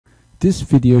This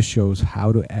video shows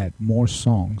how to add more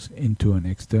songs into an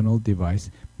external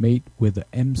device made with the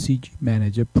MCG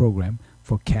Manager program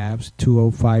for CAVS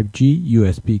 205G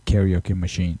USB Karaoke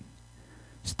Machine.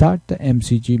 Start the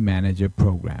MCG Manager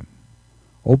program.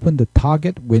 Open the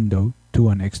target window to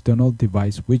an external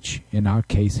device which in our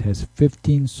case has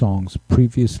 15 songs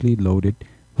previously loaded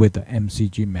with the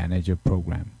MCG Manager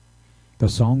program. The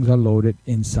songs are loaded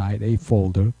inside a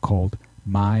folder called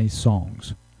My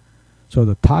Songs. So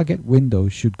the target window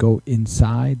should go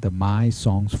inside the My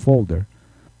Songs folder,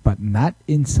 but not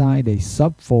inside a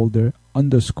subfolder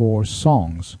 _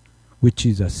 songs, which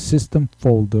is a system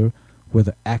folder where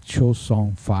the actual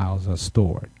song files are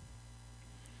stored.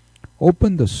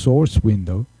 Open the source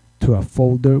window to a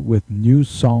folder with new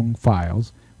song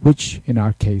files, which in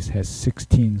our case has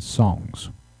 16 songs.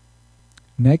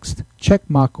 Next,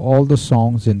 checkmark all the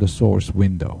songs in the source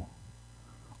window.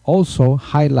 Also,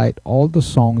 highlight all the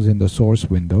songs in the source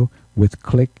window with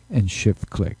click and shift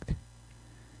click.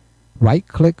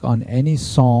 Right-click on any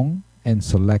song and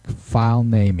select File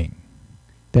Naming.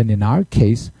 Then in our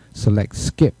case, select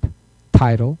Skip,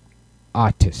 Title,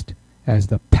 Artist as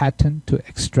the pattern to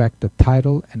extract the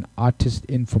title and artist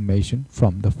information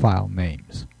from the file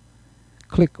names.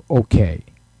 Click OK.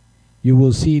 You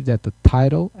will see that the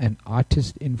title and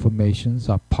artist informations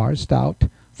are parsed out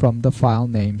from the file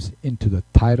names into the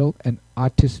title and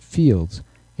artist fields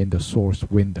in the source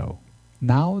window.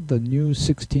 Now the new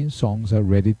 16 songs are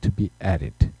ready to be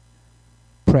added.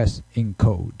 Press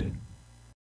Encode.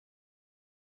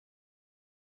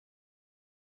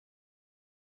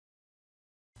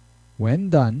 When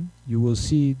done, you will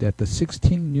see that the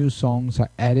 16 new songs are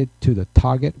added to the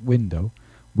target window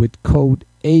with code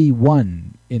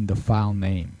A1 in the file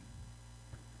name.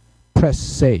 Press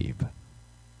Save.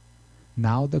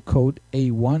 Now the code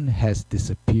A1 has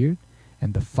disappeared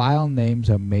and the file names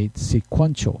are made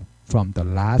sequential from the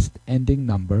last ending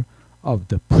number of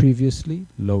the previously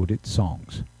loaded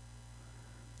songs.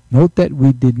 Note that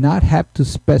we did not have to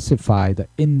specify the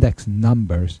index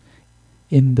numbers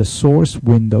in the source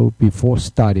window before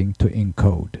starting to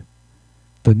encode.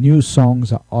 The new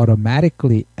songs are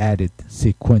automatically added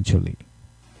sequentially.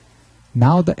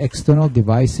 Now the external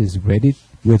device is ready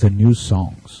with the new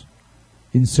songs.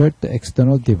 Insert the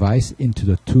external device into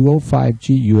the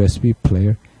 205G USB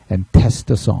player and test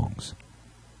the songs.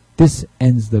 This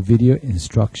ends the video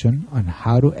instruction on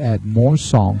how to add more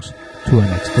songs to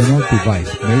an external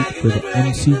device made with the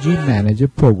MCG Manager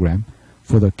program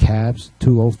for the CAVS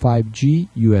 205G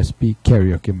USB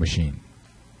Karaoke Machine.